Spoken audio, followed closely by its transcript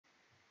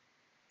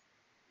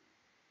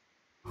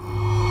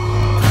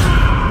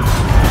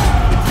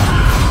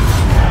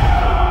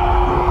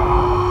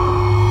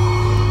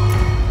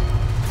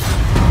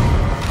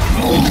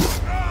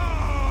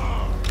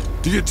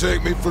You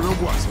take me for a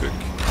waswick.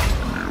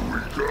 Here we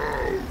go.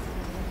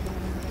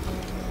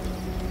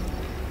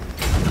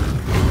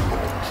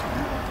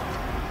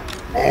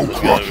 Oh,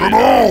 crush them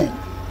all!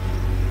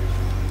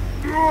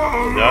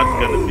 Not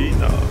gonna be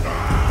no.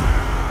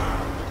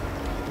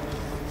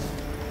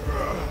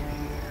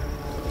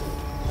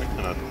 I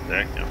cannot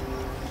attack him.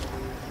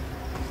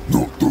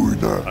 Not doing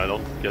that. I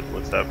don't get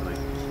what's happening.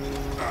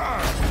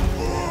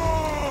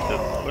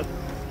 What?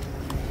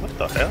 What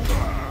the hell?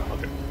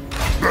 Okay,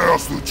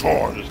 Now's the I'm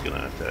time. just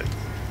gonna attack.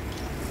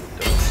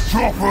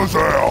 Choppers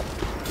out.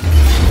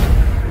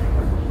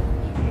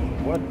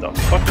 What the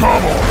fuck?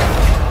 Come on.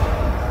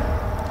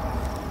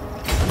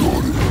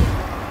 Got it.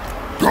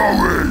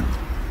 Going.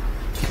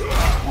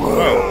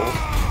 Whoa.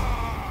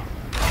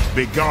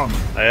 Begun.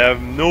 I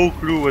have no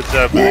clue what's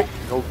happening.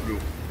 No clue.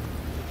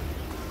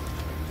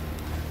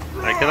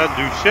 I cannot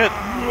do shit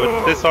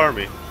with this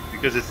army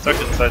because it's stuck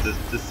inside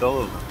this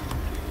element.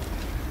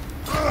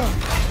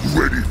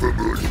 Ready for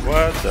murder.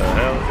 What the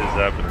hell is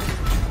happening?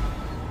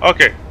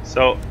 Okay,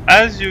 so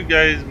as you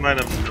guys might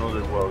have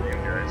noticed, well, you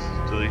guys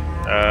actually,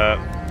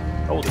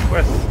 oh, the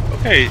quest.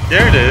 Okay,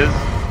 there it is.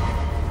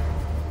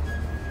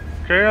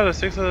 Carry out a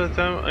 6 at a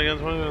time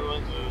against one of the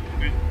lines.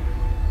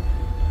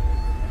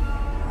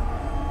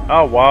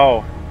 Oh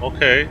wow.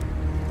 Okay.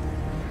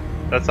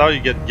 That's how you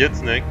get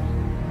Gitsnick.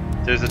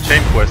 There's a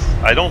chain quest.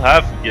 I don't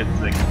have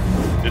Gitsnick.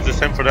 It's the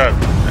same for that.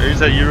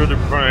 There's a hero to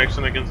perform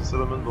action against a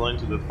settlement belonging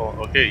to the fall.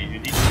 Okay, you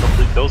need to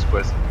complete those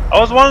quests. I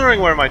was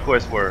wondering where my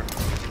quests were.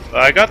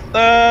 I got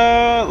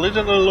the Legend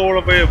of the Lord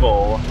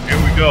available. Here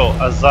we go.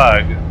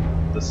 Azag,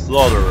 the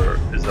Slaughterer,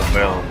 is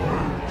available.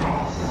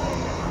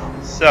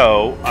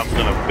 So I'm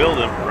gonna build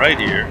him right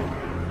here.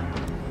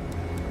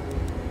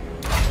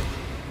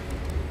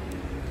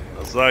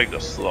 Azag, the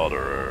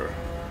Slaughterer.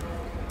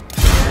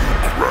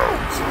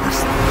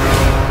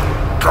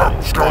 Come,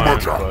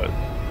 But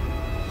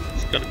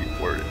it's gonna be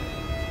worth it.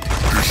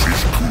 This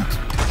is good.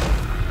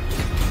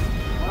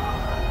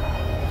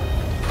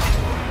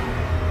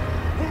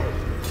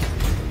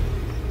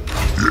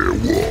 Yeah,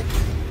 what?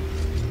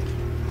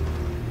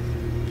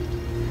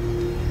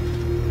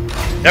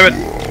 Damn it!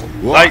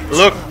 Like,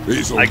 look!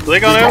 I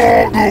click on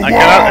him, I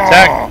cannot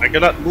attack, I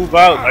cannot move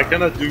out, I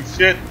cannot do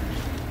shit.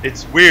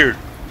 It's weird.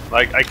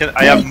 Like,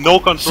 I have no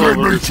control Send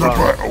over me this to army.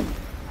 battle.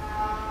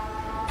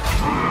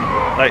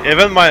 Like,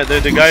 even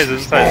the guys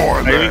inside,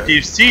 Fine, I even man.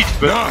 keep siege,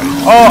 but...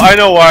 Oh, I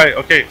know why!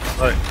 Okay,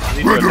 like, I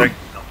need to attack...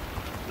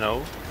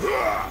 No.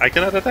 I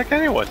cannot attack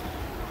anyone.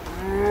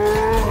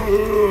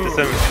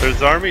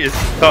 This army is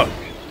stuck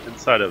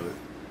inside of it.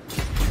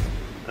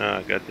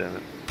 Ah, god damn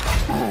it.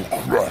 Oh,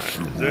 crush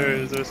them all.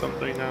 Is there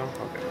something now?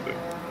 Okay, good.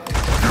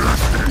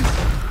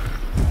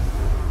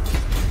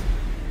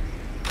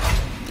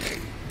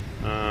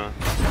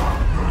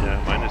 Yeah,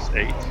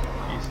 -8.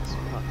 Jesus,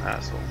 what an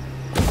asshole.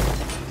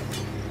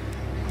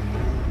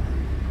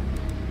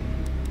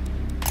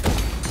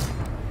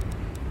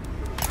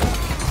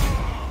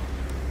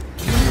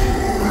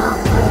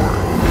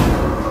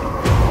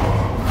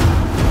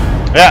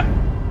 Yeah!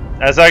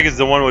 Azag is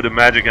the one with the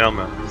magic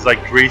helmet. It's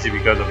like crazy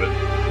because of it.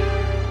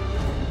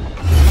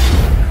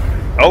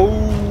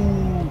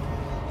 Oh!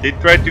 They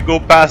tried to go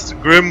past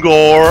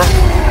Grimgore.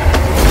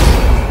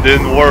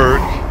 Didn't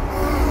work.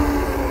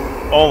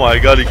 Oh my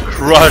god, he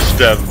crushed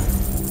them.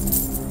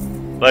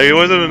 Like, it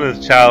wasn't even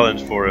a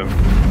challenge for him.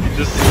 He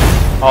just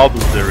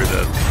obliterated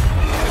them.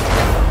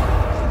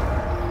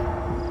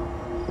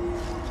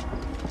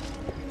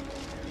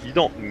 You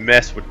don't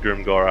mess with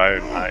Grimgore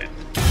Ironhide.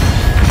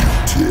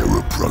 Tear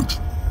approach.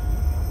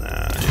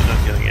 Nah, you're not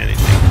getting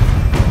anything.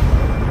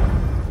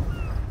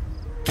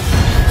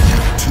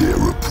 Tear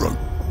approach.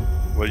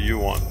 What do you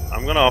want?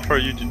 I'm gonna offer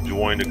you to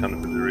join the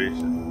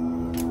Confederation.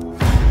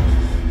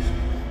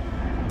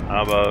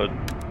 How about...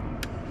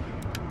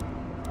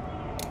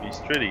 Be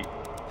sturdy.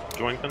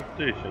 Join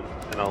Confederation,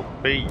 and I'll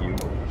pay you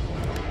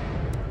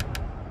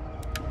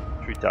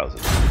 3,000.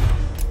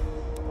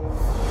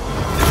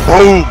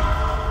 Boom!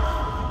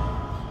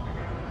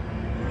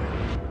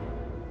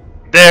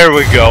 There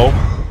we go.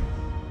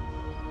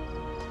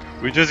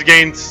 We just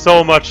gained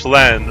so much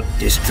land.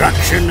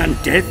 Destruction and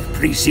death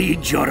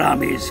precede your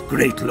armies,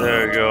 great lord.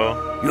 There we go.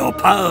 Your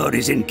power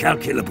is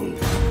incalculable.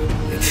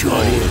 It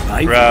surely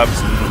Grab.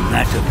 rivals even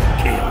that of the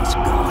Chaos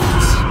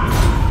Gods.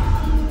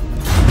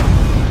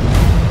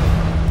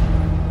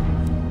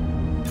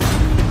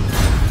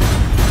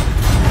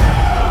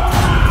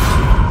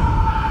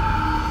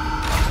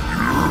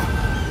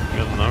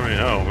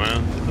 Oh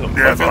man, what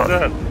the fuck is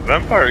that?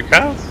 Vampire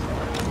counts?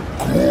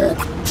 Quark,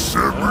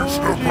 sandwich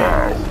the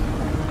bow.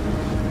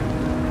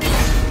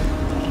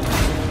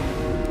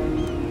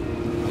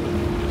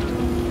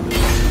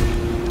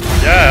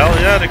 Yeah, hell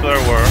yeah,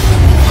 declare war.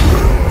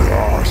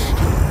 Gosh.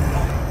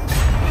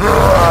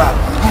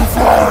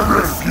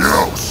 Find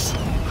else.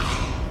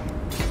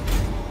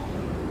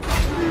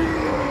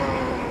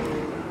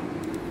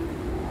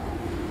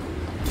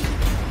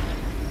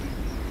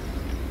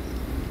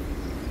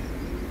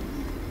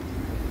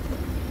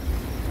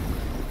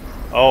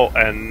 Oh,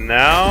 and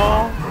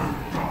now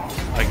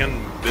I can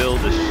build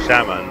a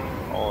shaman.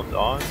 Hold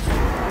on.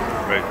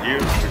 Right here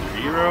for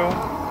the hero.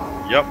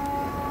 Yep.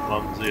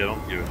 Clumsy, I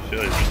don't give a shit.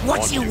 I just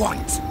What you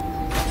want?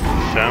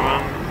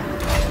 Shaman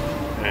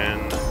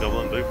and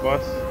Goblin Big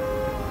Boss.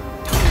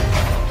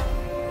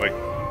 Wait.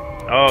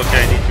 Oh,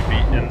 okay, I need to be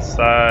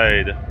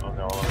inside.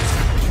 Okay, hold on.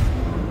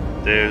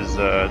 There's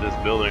this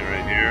building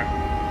right here.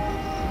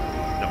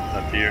 No,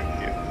 not here.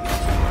 Here.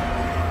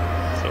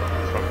 So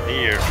from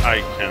here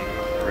I can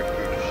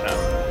recruit a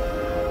shaman.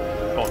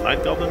 Oh,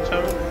 Night Goblin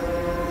shaman?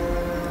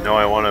 No,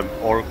 I want an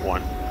orc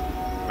one.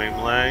 Main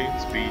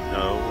lag, speed,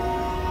 no.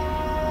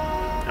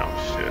 Oh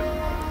shit.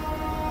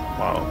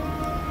 Wow.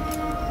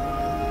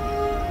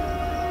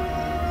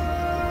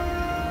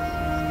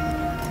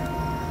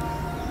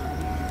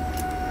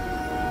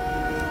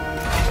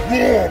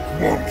 Lord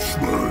wants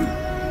me.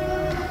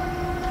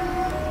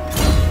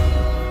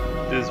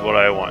 This is what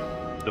I want.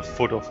 The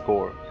Foot of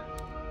Gorg.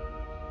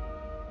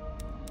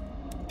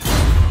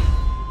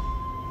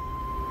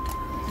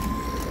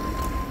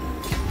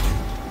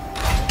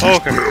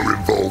 Okay. They're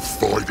involved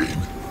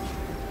fighting.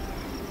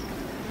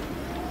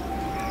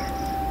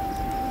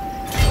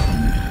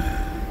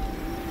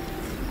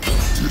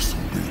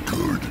 This'll be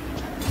good.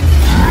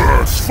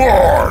 Let's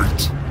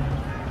fight!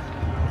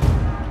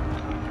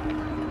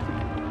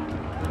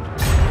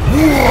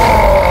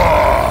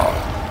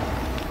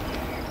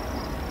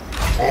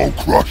 I'll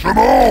crush them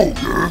all,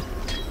 yeah?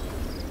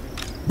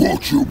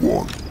 What you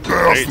want?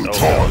 Now's the I'll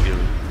time. give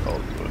it. I'll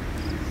do it.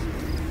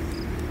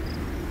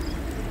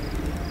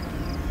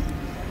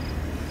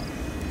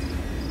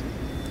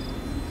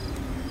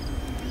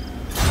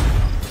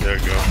 There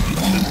you go.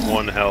 This is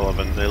one hell of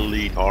an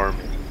elite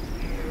army.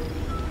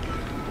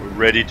 We're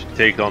ready to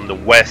take on the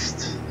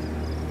West.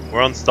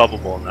 We're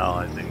unstoppable now,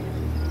 I think.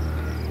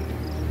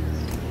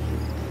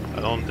 I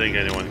don't think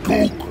anyone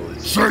can Cook, really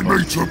send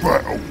me to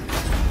battle.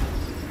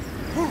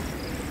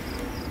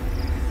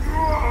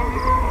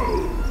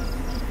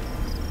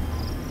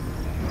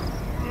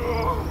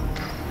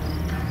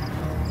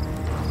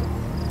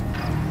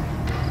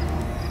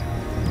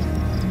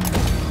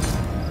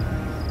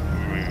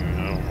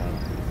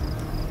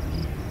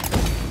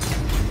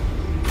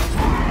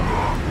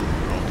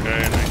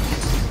 Okay, nice.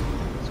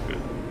 That's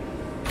good.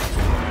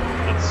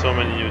 That's so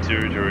many new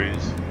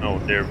territories. Oh,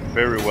 they're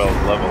very well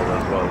leveled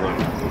as well. Look,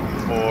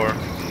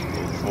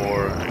 level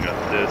 4. I got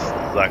this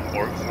Black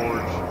Orc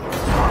Forge.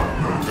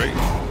 Great.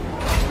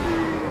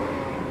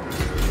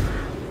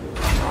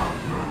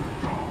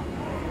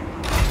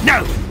 No!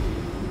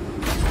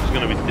 It's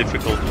gonna be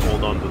difficult to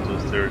hold on to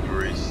those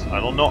territories. I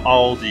don't know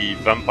how the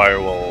vampire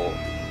will,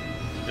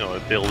 you know,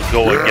 if they'll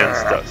go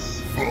against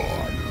us.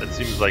 That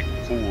seems like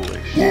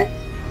foolish.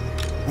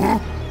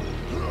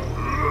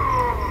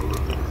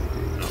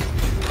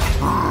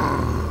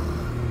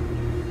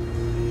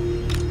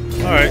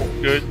 Alright,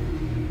 good.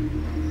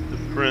 The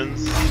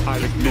prince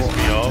pissed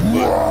me off,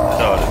 but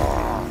without it.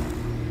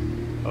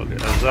 Okay,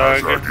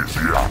 Azag.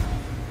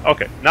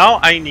 Okay, now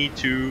I need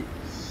to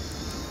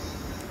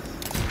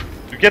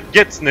get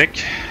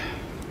Gitsnik.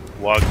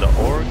 Walk the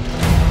orc.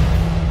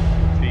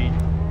 Feed.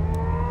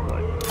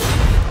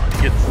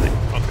 Gitsnik.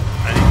 Okay,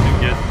 I need to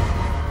get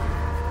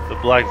the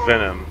Black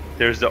Venom.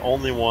 There's the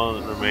only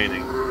one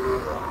remaining.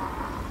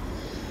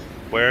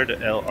 Where the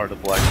hell are the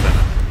Black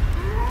Venom?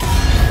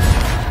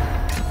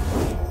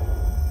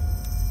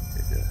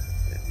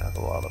 They have a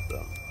lot of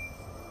them.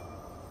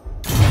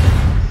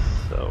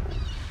 So,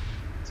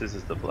 this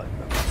is the Black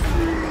Venom.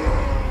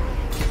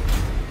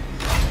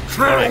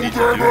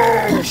 Kill them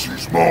all! This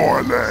is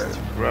my land.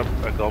 Grab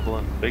a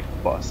goblin big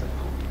boss.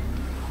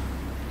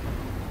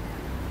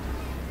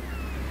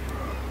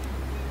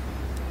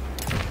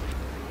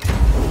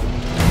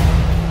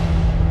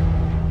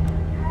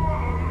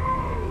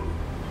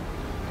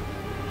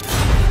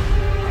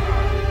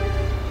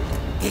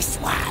 This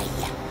way.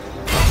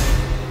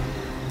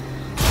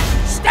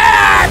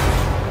 Stand!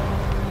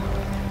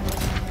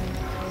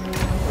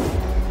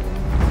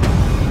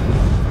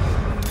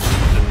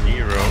 The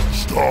Nero.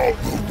 Start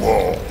the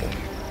wall.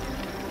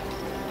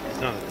 He's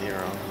not a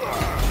Nero.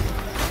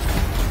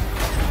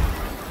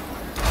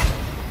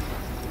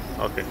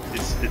 Okay,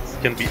 it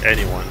can be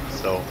anyone,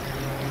 so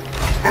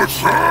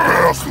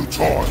Now's the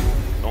time.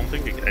 don't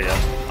think it,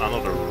 yeah,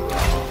 another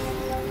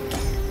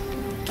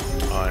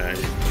oh yeah,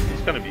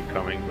 he's gonna be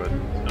coming, but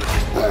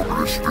it's gonna I'm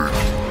listening.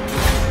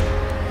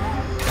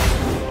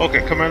 take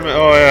okay, commandment,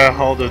 oh yeah,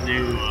 all the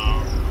new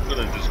I'm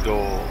gonna just go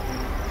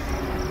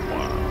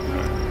wow,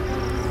 okay.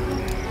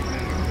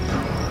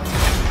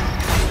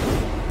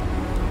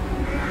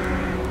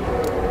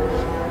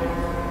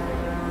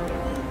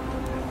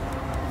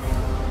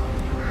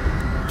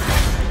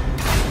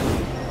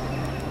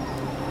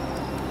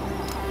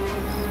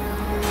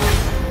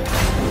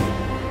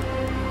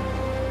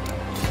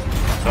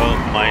 Oh,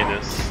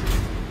 minus.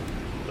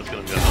 That's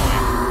gonna be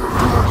annoying.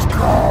 Let's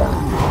go.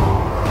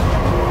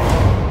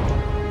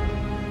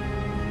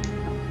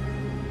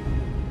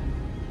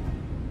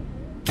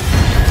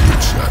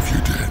 Let's have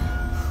you then.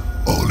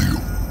 All you.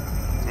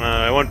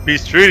 I want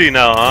peace treaty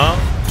now, huh?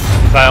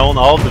 Since I own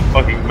all the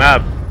fucking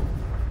map.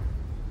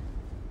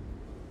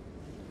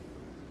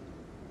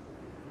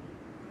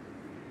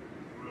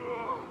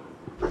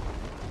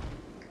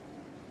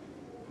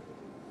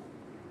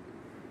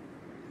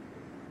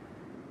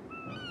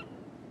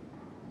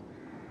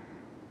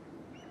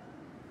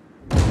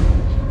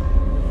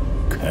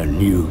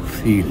 you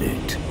feel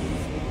it?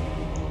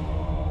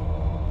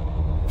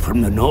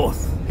 From the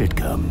north it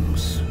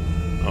comes.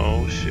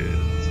 Oh shit.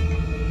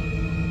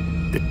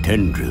 The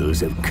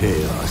tendrils of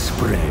chaos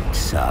spread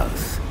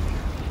south,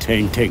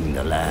 tainting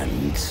the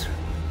lands.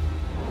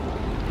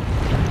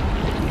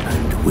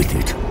 And with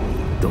it,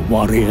 the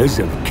warriors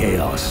of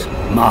chaos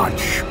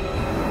march.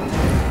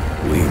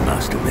 We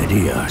must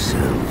ready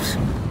ourselves,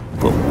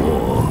 for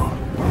war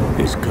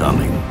is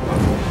coming.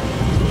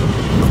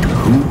 But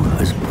who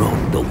has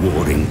brought the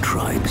warring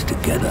tribes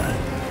together?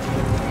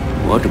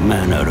 What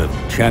manner of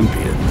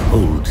champion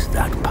holds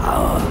that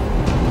power?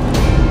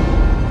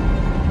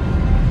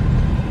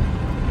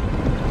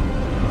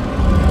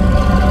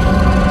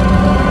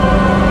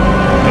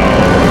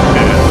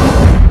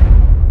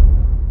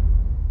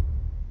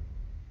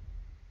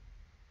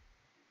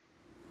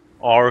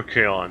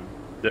 Archaon,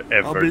 the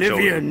ever-chosen.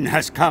 Oblivion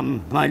has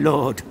come, my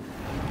lord.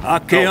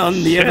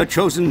 Archaon, the shit.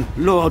 ever-chosen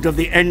Lord of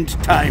the End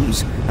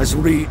Times, has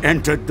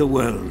re-entered the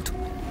world.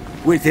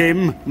 With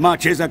him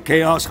marches a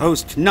chaos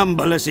host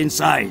numberless in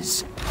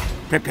size.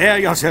 Prepare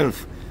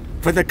yourself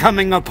for the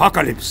coming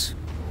apocalypse.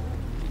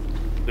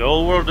 The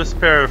whole world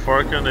despair,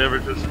 for Archaon, the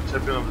ever-chosen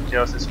champion of the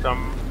chaos, is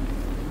come,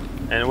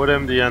 and with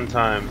him the end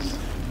times.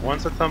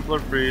 Once a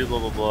Templar priest, blah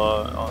blah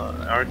blah,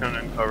 Archaon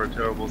uncovered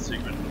terrible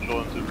secrets and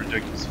showed him to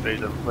reject his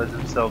fate and pledged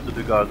himself to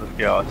the gods of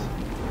chaos.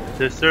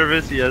 To his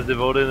service, he has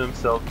devoted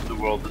himself to the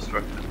world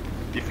destruction,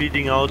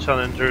 defeating all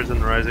challengers and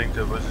rising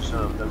to a position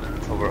of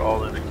dominance over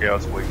all in the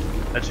chaos way,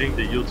 achieving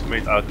the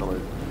ultimate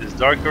accolade. His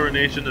dark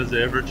coronation as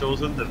the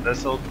ever-chosen, the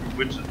vessel through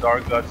which the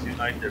dark gods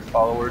unite their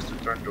followers to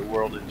turn the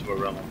world into a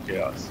realm of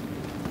chaos.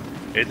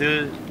 It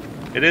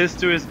is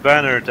to his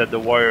banner that the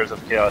warriors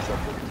of chaos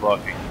have been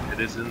flocking. It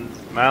is in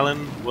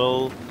Malin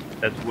will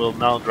that will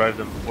now drive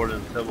them before the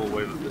terrible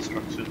wave of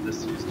destruction that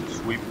sees to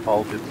sweep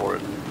all before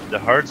it. The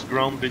hearts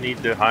groan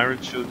beneath the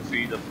iron-shod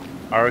feet of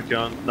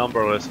Archaon,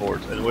 numberless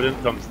hordes, and with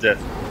him comes death.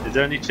 Is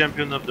there any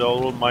champion of the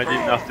Almighty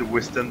enough to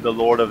withstand the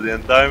Lord of the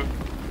End Time?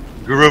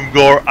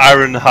 Grimgor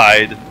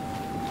Ironhide.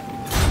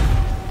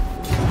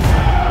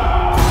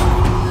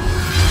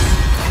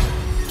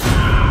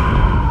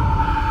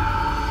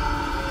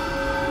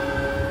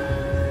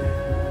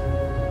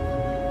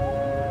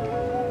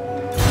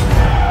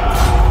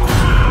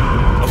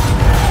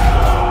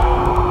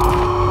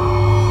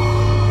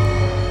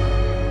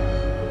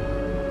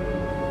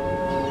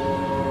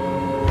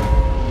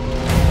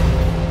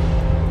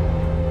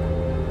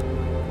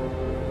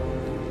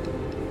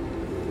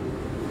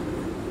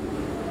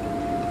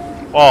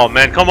 Oh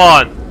man, come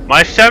on!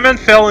 My shaman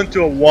fell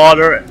into a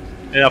water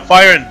in a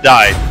fire and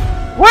died.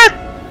 What?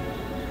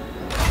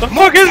 The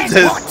fuck is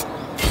this?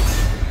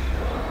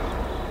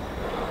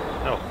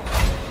 No.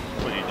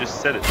 Well, you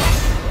just said it.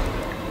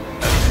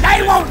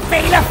 They won't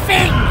feel a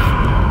thing!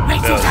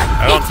 This is a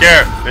I don't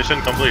care.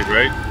 Mission complete,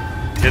 right?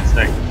 Get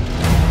snake.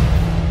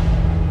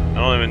 I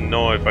don't even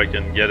know if I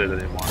can get it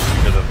anymore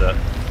because of that.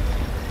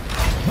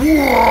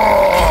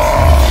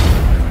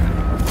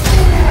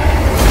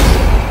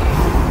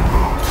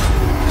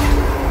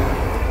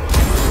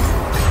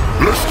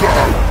 Let's go!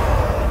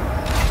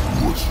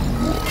 What's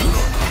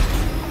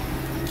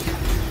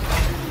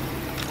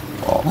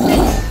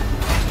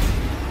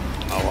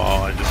Oh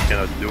wow, I just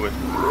cannot do it.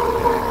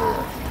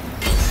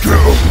 Get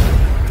up!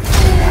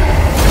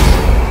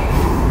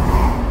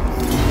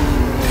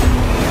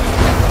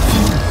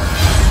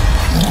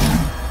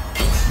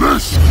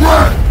 Let's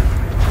scrap!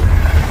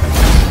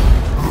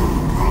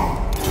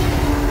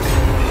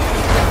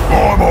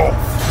 I'm off!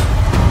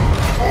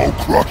 I'll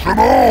crush them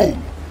all!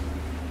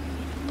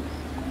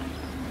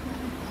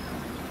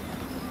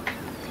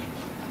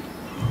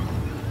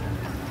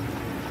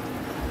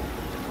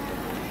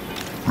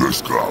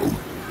 Let's go.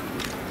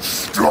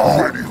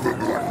 Stop!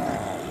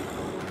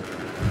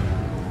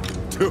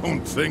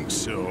 Don't think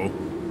so.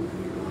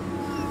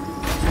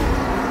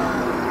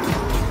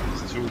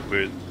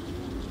 Stupid.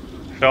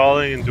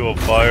 Falling into a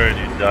fire and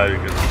you die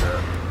because of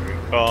that. I mean,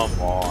 come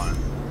on.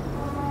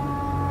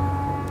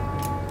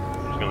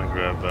 I'm just gonna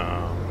grab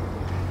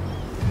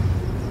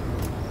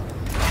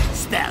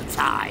spell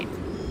time.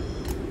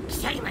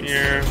 Shaman.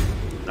 here.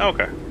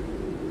 Okay.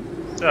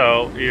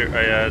 So here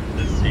I add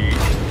the seed.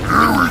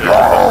 Here we go!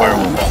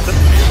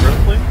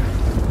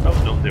 Oh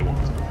no, they won't.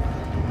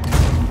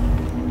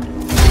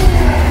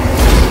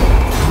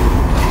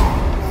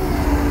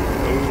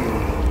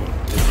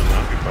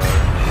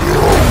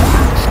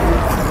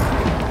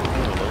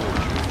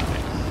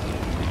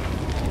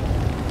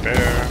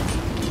 Fair.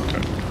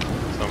 Okay.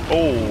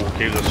 Oh,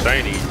 caves are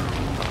shiny.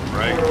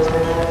 Right.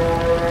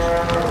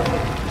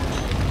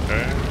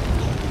 Okay.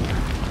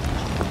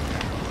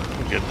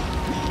 Get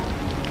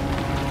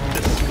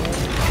this.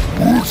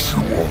 What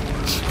you want?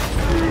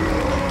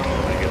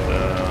 I get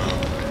the.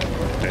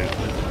 Okay.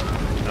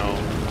 No.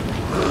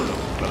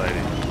 Bad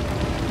idea.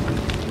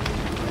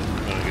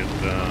 I'm gonna get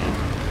the.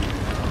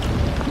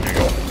 Here you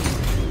go.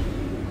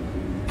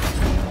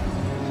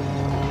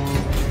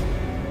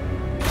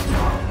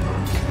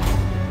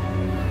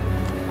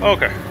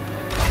 Okay.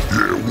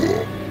 Yeah,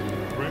 what?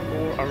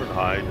 Rainbow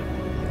Ironhide.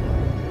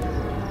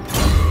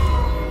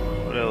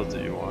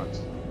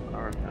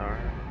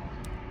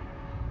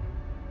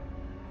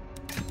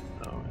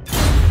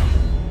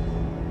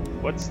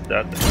 What's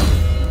that?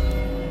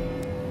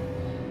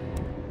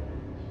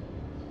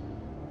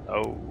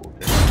 Oh,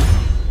 okay.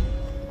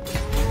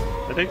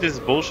 I think this is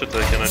bullshit.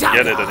 I cannot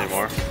get it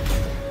anymore.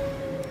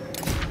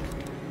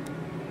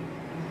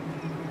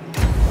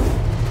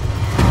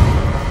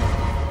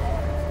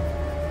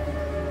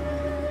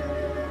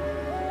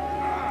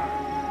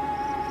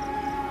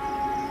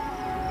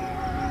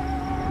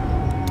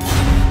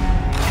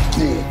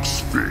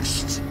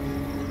 Fist.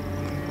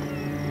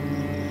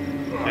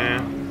 Okay, I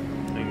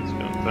think it's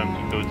time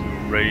to go to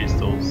raise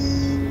those.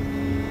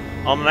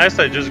 Unless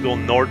I just go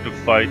north to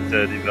fight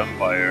the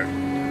vampire.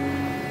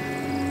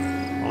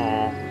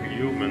 Oh,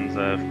 humans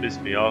have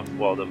pissed me off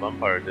while the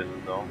vampire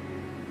didn't though.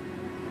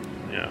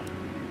 Yeah,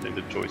 I think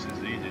the choice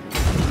is easy.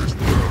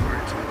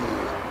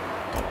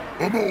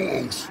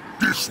 Immortals,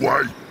 this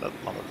way. That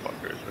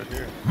motherfucker is right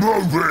here.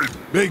 Moving.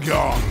 Be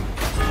gone.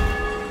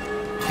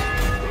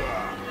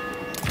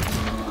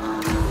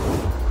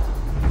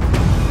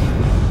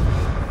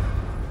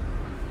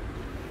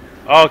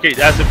 Oh, okay,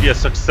 that has to be a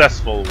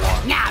successful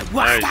one. Now,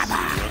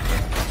 Warhammer!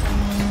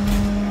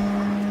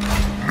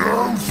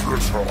 Now's the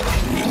time.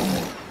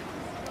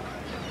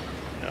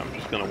 Yeah, I'm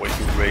just gonna wait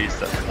to raise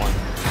that one.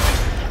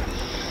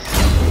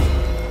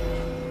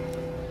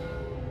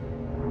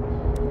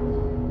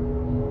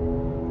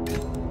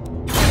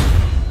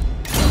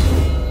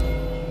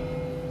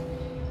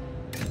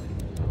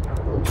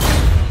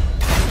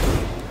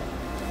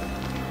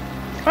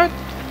 What?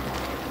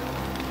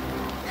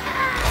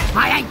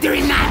 I ain't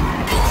doing that!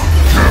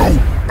 Kill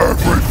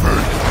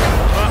everything.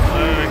 I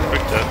didn't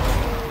expect that.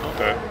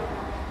 Okay.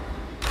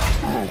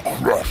 I'll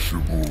crush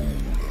them all.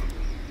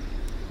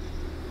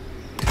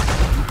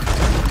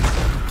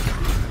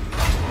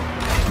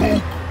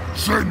 Cook,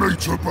 send me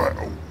to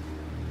battle.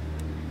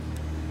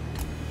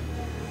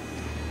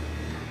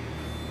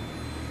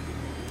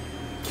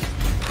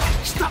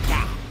 Stop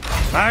that!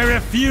 I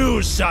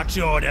refuse such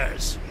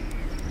orders.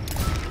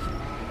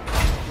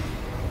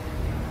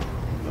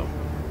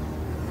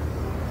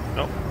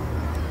 No.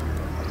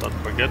 Let's not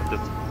forget this.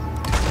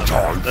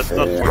 Time Let's for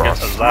not forget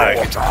the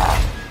lag. slaughter.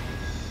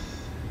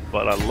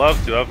 But I love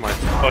to have my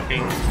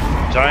fucking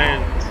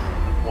giant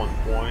at one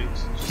point.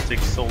 It just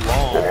takes so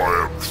long. I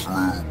am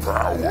true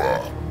power.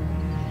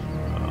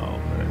 Oh,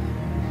 okay.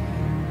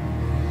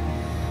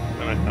 I'm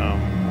gonna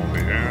come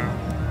over here.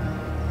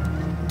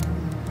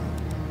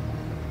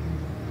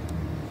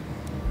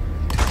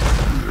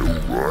 You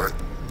right.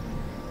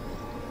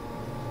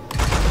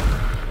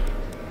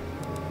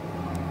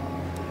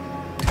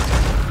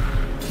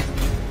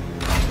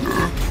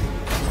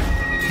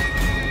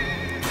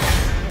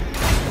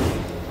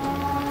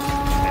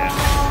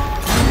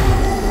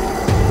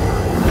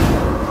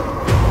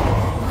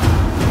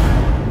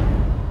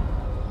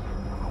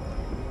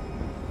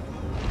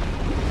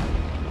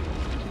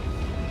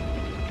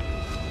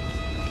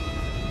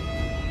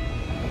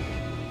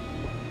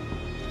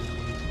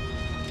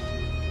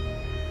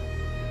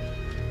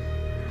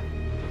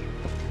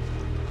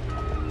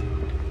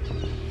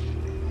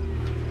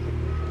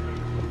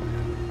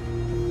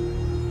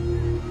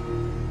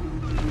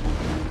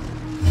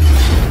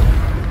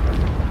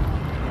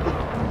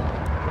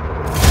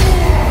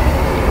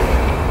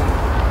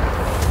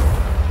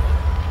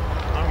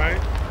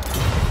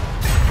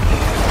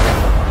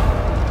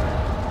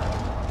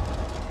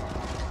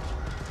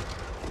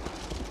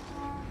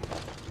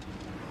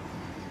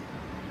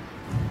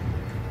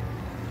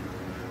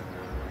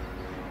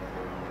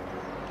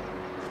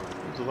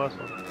 The last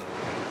one.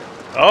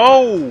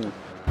 Oh!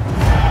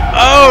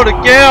 Oh, the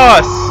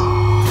chaos!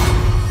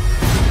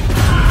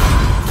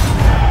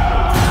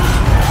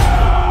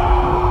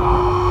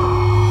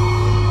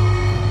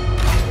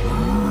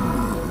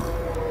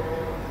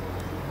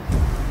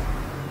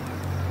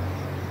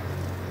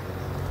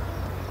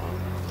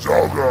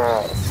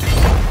 Jugger.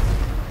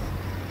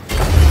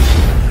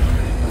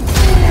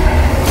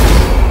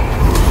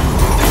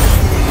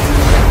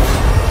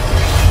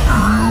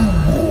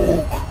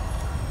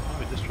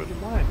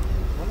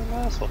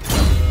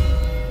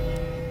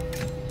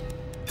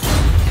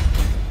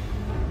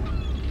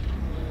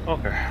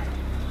 Okay.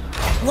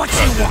 What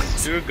you want?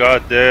 You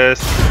got this.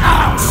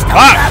 I'll stop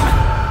Ah!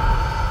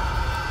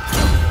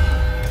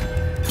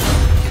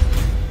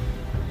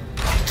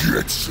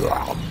 Get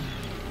some.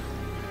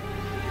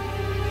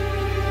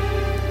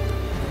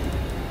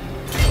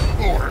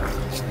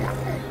 As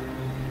well.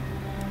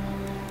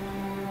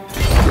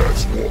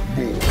 That's what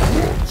more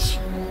wants.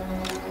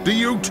 Do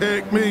you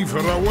take me for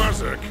a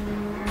wazzock?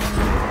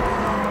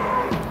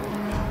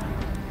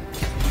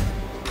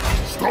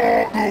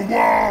 Start the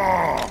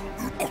war!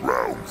 The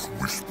crowd's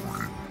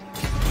whispering.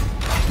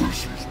 This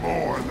is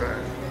my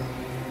land.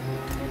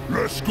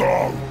 Let's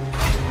go!